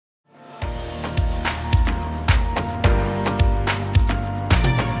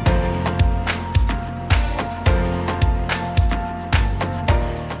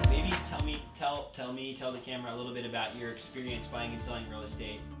a little bit about your experience buying and selling real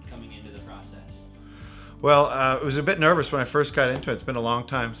estate coming into the process. Well, I was a bit nervous when I first got into it. It's been a long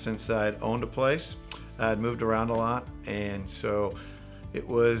time since I'd owned a place. I'd moved around a lot, and so it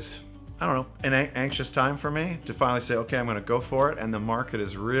was, I don't know, an anxious time for me to finally say, okay, I'm going to go for it. And the market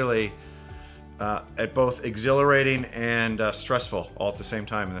is really at both exhilarating and stressful all at the same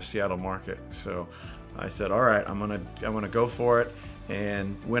time in the Seattle market. So I said, all right, I'm gonna go for it,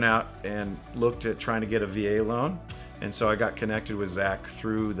 and went out and looked at trying to get a VA loan. And so I got connected with Zach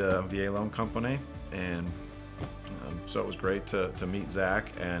through the VA loan company, and so it was great to meet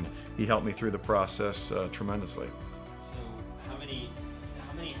Zach, and he helped me through the process tremendously. So how many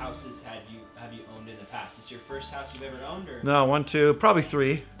houses have you owned in the past? Is this your first house you've ever owned, or? No, one, two, probably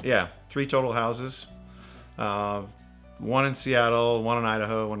three. Yeah, three total houses. One in Seattle, one in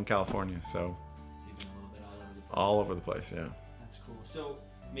Idaho, one in California. So you've been a little bit all over the place. All over the place, yeah. That's cool. So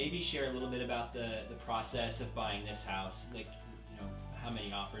maybe share a little bit about the process of buying this house. Like, you know, how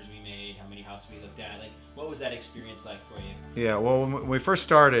many offers we made, how many houses we looked at. Like, what was that experience like for you? Yeah, well, when we first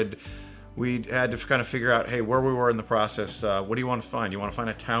started, we had to kind of figure out, hey, where we were in the process. What do you want to find? You want to find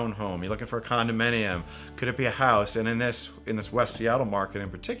a townhome? You're looking for a condominium? Could it be a house? And in this West Seattle market in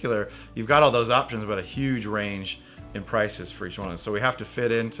particular, you've got all those options, but a huge range in prices for each one. So we have to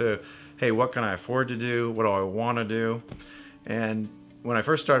fit into, hey, what can I afford to do? What do I want to do? And when I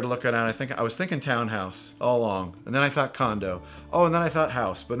first started looking at it, I was thinking townhouse all along, and then I thought condo. Oh, and then I thought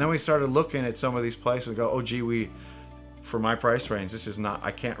house. But then we started looking at some of these places and go, oh, gee, for my price range, this is not,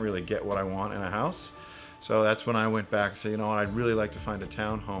 I can't really get what I want in a house. So that's when I went back and said, you know what, I'd really like to find a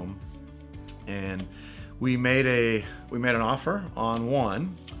townhome. And we made an offer on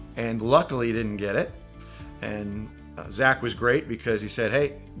one, and luckily didn't get it. And Zach was great because he said,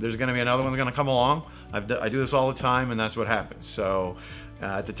 hey, there's going to be another one that's going to come along. I do this all the time, and that's what happens. So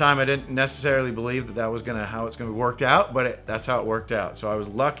at the time, I didn't necessarily believe that was how it's going to be worked out, but that's how it worked out. So I was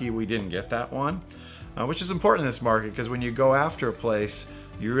lucky we didn't get that one. Which is important in this market, because when you go after a place,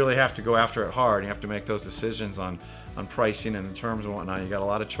 you really have to go after it hard. You have to make those decisions on pricing and the terms and whatnot. You got a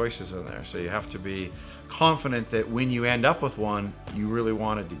lot of choices in there, so you have to be confident that when you end up with one, you really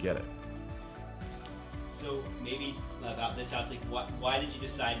wanted to get it. So maybe about this house, like why did you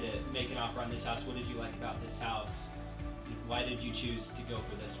decide to make an offer on this house? What did you like about this house? Why did you choose to go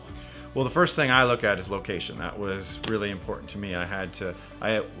for this one? Well, the first thing I look at is location. That was really important to me.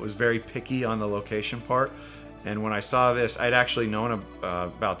 I was very picky on the location part. And when I saw this, I'd actually known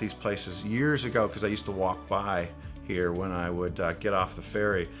about these places years ago because I used to walk by here when I would get off the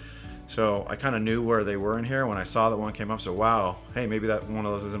ferry. So I kind of knew where they were in here. When I saw that one came up, so wow, hey, maybe that one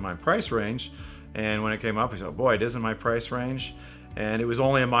of those is in my price range. And when it came up, I said, boy, it is in my price range. And it was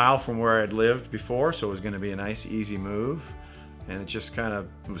only a mile from where I'd lived before, so it was going to be a nice, easy move. And it just kind of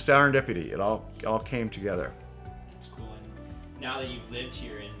was serendipity. It all came together. That's cool. And now that you've lived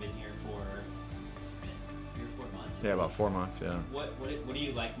here and been here for 3 or 4 months. Yeah, about 4 months. Yeah. What do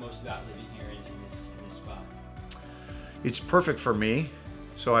you like most about living here in this spot? It's perfect for me.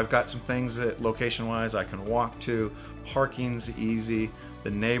 So I've got some things that location-wise I can walk to. Parking's easy.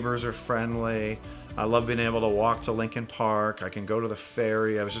 The neighbors are friendly. I love being able to walk to Lincoln Park. I can go to the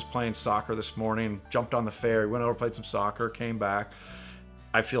ferry. I was just playing soccer this morning, jumped on the ferry, went over, played some soccer, came back.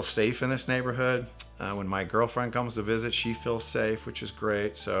 I feel safe in this neighborhood. When my girlfriend comes to visit, she feels safe, which is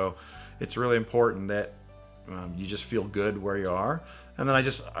great. So it's really important that you just feel good where you are. And then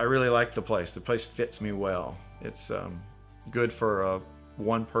I really like the place. The place fits me well. It's good for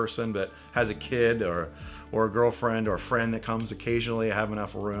one person that has a kid or a girlfriend or a friend that comes occasionally. I have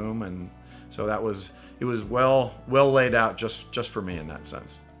enough room, and so it was well laid out just for me in that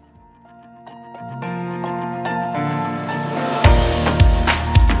sense.